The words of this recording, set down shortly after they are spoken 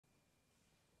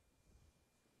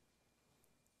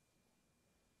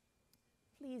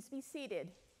Please be seated.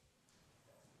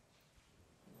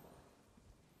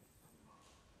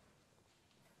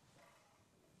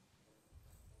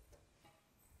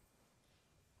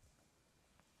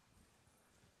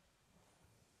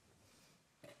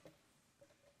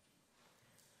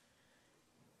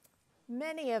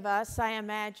 Many of us, I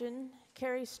imagine,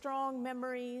 carry strong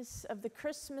memories of the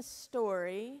Christmas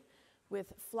story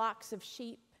with flocks of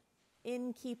sheep,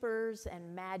 innkeepers,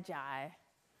 and magi.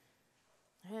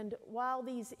 And while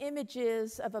these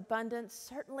images of abundance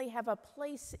certainly have a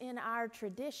place in our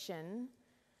tradition,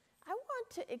 I want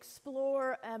to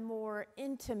explore a more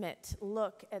intimate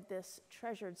look at this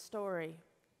treasured story.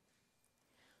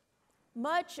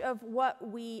 Much of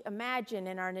what we imagine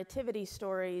in our nativity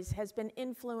stories has been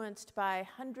influenced by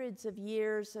hundreds of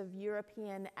years of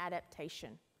European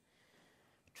adaptation.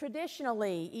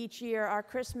 Traditionally, each year our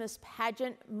Christmas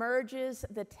pageant merges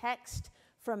the text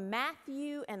from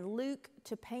Matthew and Luke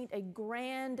to paint a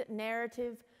grand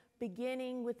narrative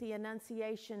beginning with the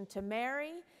Annunciation to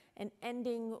Mary and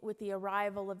ending with the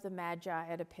arrival of the Magi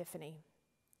at Epiphany.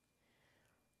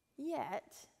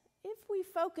 Yet, if we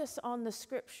focus on the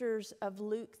scriptures of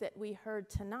Luke that we heard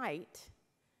tonight,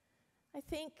 I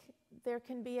think there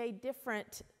can be a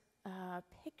different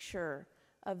picture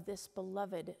of this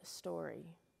beloved story.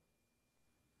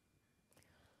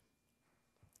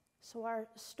 So our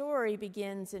story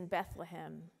begins in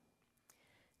Bethlehem.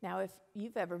 Now, if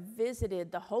you've ever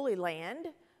visited the Holy Land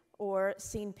or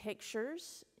seen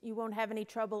pictures, you won't have any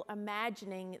trouble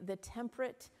imagining the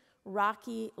temperate,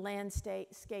 rocky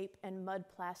landscape and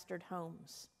mud-plastered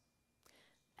homes.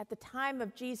 At the time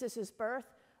of Jesus'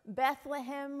 birth,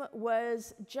 Bethlehem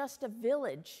was just a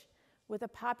village with a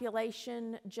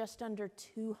population just under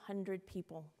 200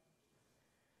 people.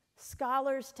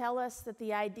 Scholars tell us that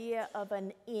the idea of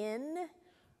an inn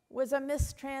was a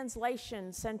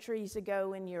mistranslation centuries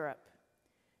ago in Europe.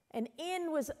 An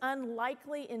inn was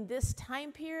unlikely in this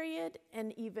time period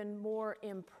and even more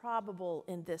improbable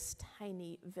in this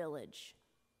tiny village.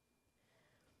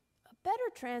 A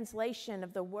better translation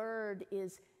of the word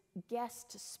is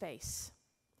guest space.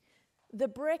 The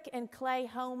brick and clay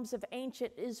homes of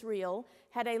ancient Israel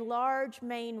had a large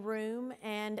main room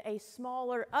and a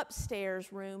smaller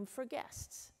upstairs room for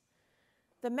guests.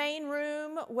 The main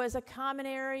room was a common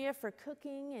area for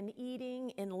cooking and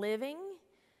eating and living.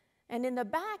 And in the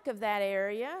back of that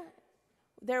area,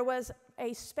 there was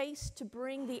a space to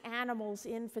bring the animals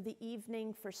in for the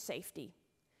evening for safety.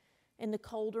 In the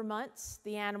colder months,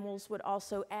 the animals would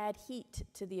also add heat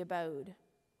to the abode.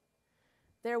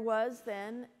 There was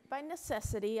then, by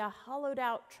necessity, a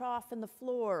hollowed-out trough in the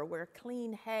floor where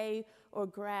clean hay or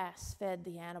grass fed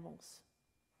the animals.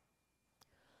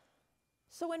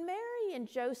 So when Mary and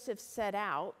Joseph set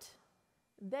out,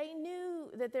 they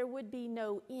knew that there would be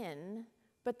no inn,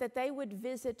 but that they would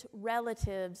visit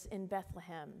relatives in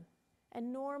Bethlehem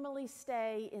and normally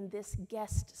stay in this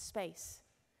guest space.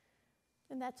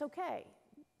 And that's okay.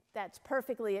 That's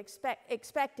perfectly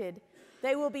expected.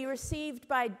 They will be received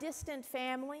by distant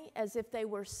family as if they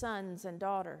were sons and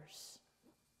daughters.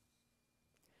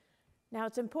 Now,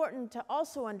 it's important to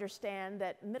also understand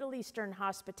that Middle Eastern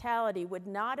hospitality would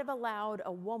not have allowed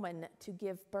a woman to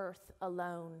give birth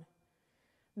alone.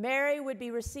 Mary would be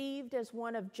received as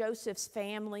one of Joseph's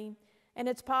family, and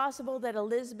it's possible that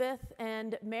Elizabeth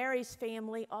and Mary's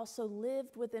family also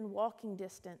lived within walking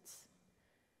distance.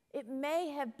 It may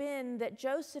have been that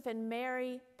Joseph and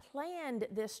Mary planned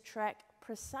this trek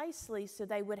precisely so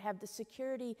they would have the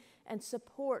security and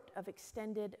support of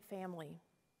extended family.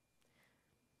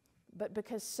 But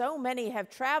because so many have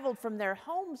traveled from their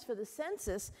homes for the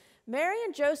census, Mary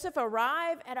and Joseph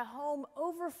arrive at a home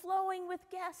overflowing with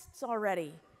guests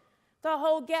already. The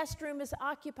whole guest room is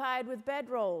occupied with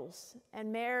bedrolls,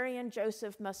 and Mary and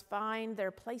Joseph must find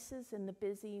their places in the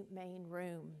busy main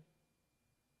room.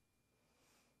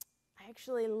 I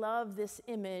actually love this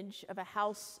image of a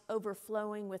house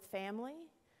overflowing with family.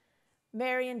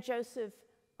 Mary and Joseph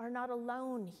are not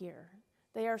alone here.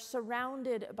 They are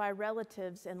surrounded by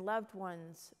relatives and loved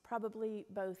ones, probably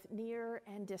both near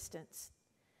and distant.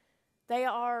 They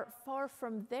are far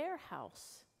from their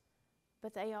house,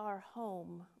 but they are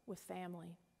home with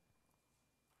family.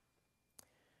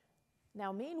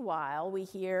 Now, meanwhile, we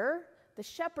hear the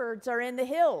shepherds are in the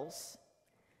hills.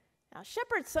 Now,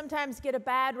 shepherds sometimes get a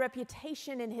bad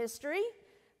reputation in history,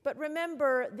 but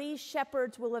remember, these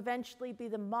shepherds will eventually be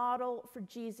the model for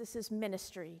Jesus'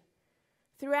 ministry.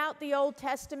 Throughout the Old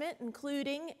Testament,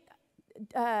 including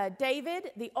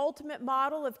David, the ultimate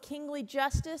model of kingly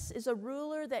justice, is a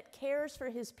ruler that cares for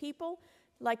his people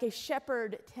like a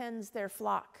shepherd tends their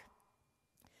flock.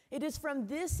 It is from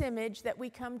this image that we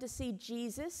come to see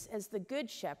Jesus as the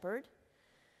Good Shepherd.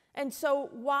 And so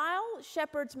while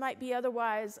shepherds might be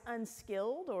otherwise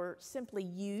unskilled or simply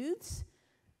youths,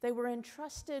 they were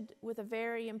entrusted with a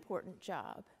very important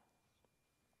job.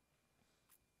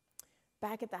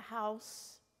 Back at the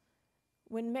house,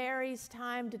 when Mary's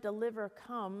time to deliver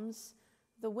comes,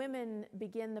 the women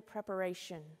begin the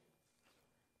preparation.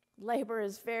 Labor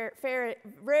is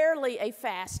rarely a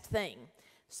fast thing,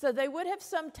 so they would have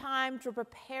some time to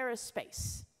prepare a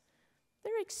space.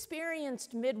 They're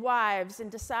experienced midwives and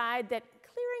decide that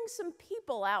clearing some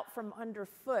people out from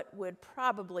underfoot would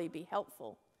probably be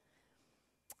helpful.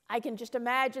 I can just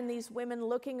imagine these women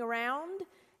looking around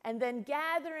and then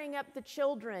gathering up the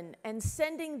children and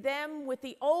sending them with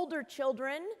the older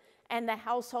children and the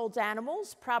household's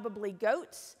animals, probably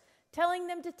goats, telling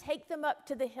them to take them up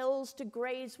to the hills to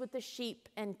graze with the sheep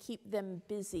and keep them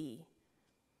busy.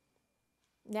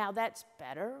 Now that's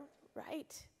better,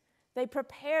 right? They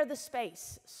prepare the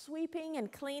space, sweeping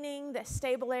and cleaning the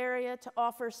stable area to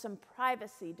offer some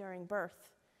privacy during birth.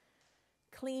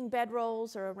 Clean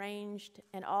bedrolls are arranged,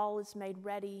 and all is made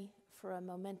ready for a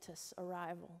momentous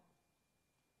arrival.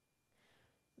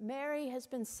 Mary has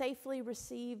been safely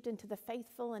received into the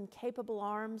faithful and capable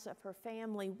arms of her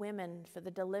family women for the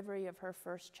delivery of her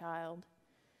first child.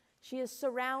 She is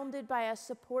surrounded by a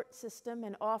support system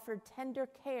and offered tender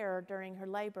care during her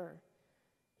labor,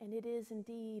 and it is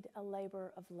indeed a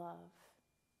labor of love.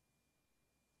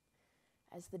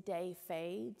 As the day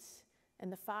fades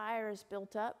and the fire is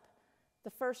built up,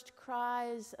 the first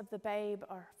cries of the babe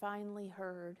are finally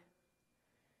heard.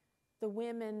 The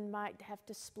women might have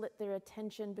to split their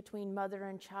attention between mother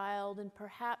and child, and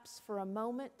perhaps for a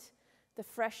moment, the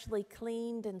freshly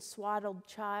cleaned and swaddled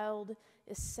child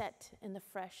is set in the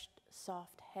fresh,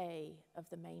 soft hay of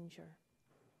the manger.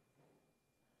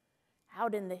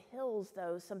 Out in the hills,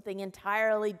 though, something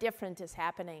entirely different is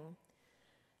happening.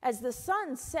 As the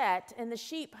sun set and the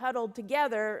sheep huddled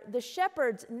together, the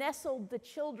shepherds nestled the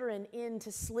children in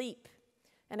to sleep,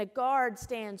 and a guard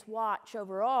stands watch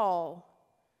over all.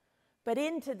 But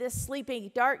into this sleeping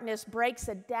darkness breaks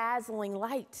a dazzling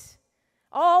light.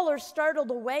 All are startled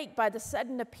awake by the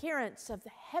sudden appearance of the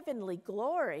heavenly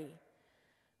glory.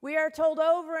 We are told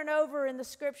over and over in the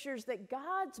scriptures that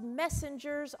God's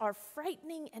messengers are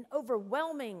frightening and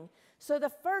overwhelming. So the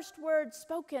first words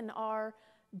spoken are,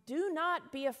 "Do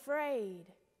not be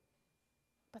afraid."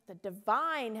 But the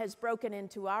divine has broken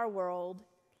into our world.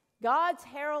 God's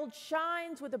herald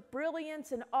shines with a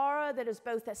brilliance and aura that is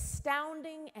both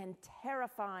astounding and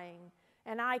terrifying.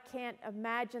 And I can't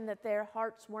imagine that their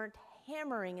hearts weren't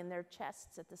hammering in their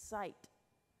chests at the sight.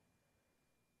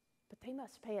 But they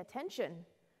must pay attention,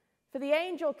 for the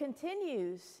angel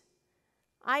continues,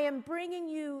 "I am bringing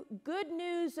you good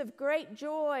news of great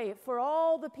joy for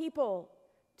all the people.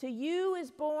 To you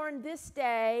is born this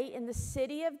day in the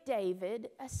city of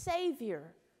David a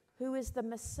Savior, who is the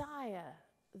Messiah,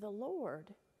 the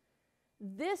Lord.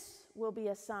 This will be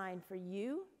a sign for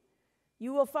you.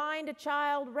 You will find a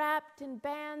child wrapped in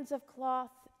bands of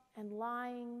cloth and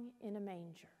lying in a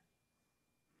manger."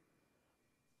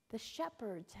 The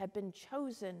shepherds had been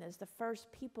chosen as the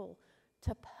first people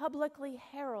to publicly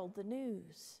herald the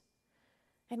news.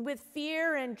 And with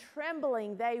fear and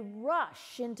trembling, they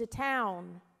rush into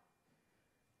town.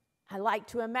 I like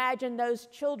to imagine those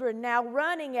children now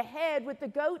running ahead with the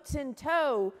goats in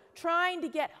tow, trying to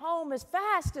get home as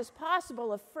fast as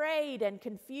possible, afraid and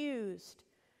confused.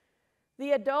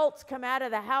 The adults come out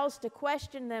of the house to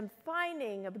question them,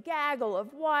 finding a gaggle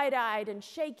of wide-eyed and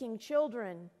shaking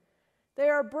children. They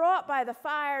are brought by the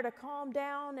fire to calm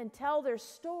down and tell their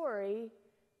story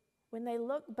when they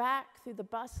look back through the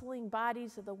bustling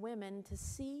bodies of the women to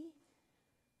see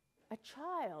a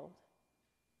child,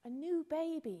 a new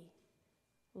baby,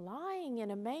 lying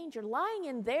in a manger, lying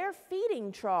in their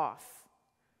feeding trough.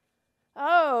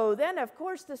 Oh, then of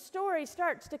course the story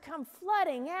starts to come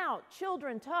flooding out.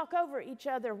 Children talk over each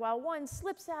other while one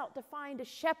slips out to find a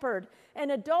shepherd,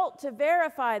 an adult to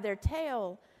verify their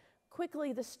tale.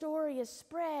 Quickly the story is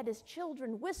spread as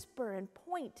children whisper and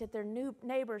point at their new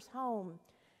neighbor's home,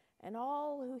 and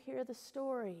all who hear the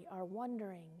story are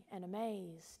wondering and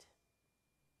amazed.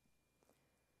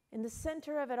 In the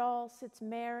center of it all sits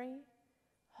Mary,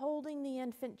 holding the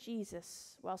infant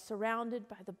Jesus while surrounded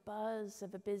by the buzz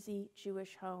of a busy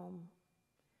Jewish home.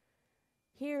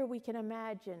 Here we can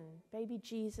imagine baby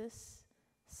Jesus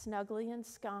snugly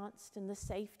ensconced in the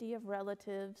safety of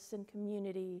relatives and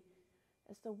community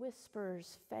as the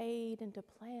whispers fade into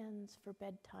plans for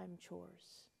bedtime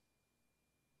chores.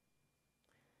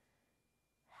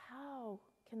 How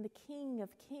can the King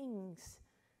of Kings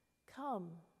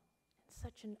come and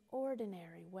such an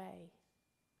ordinary way?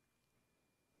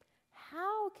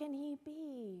 How can he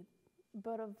be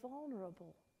but a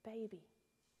vulnerable baby?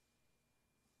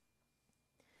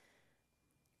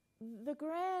 The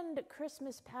grand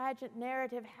Christmas pageant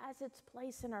narrative has its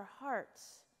place in our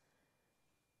hearts,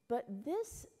 but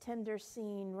this tender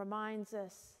scene reminds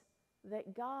us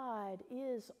that God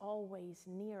is always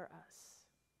near us.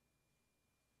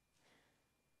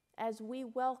 As we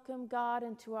welcome God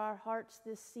into our hearts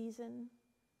this season,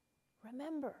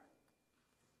 remember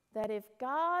that if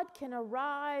God can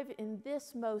arrive in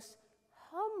this most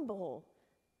humble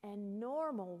and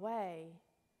normal way,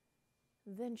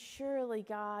 then surely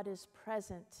God is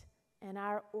present in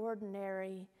our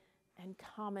ordinary and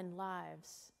common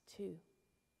lives too.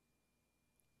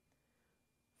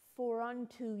 For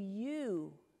unto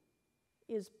you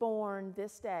is born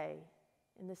this day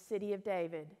in the city of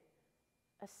David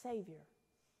a Savior,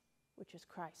 which is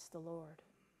Christ the Lord.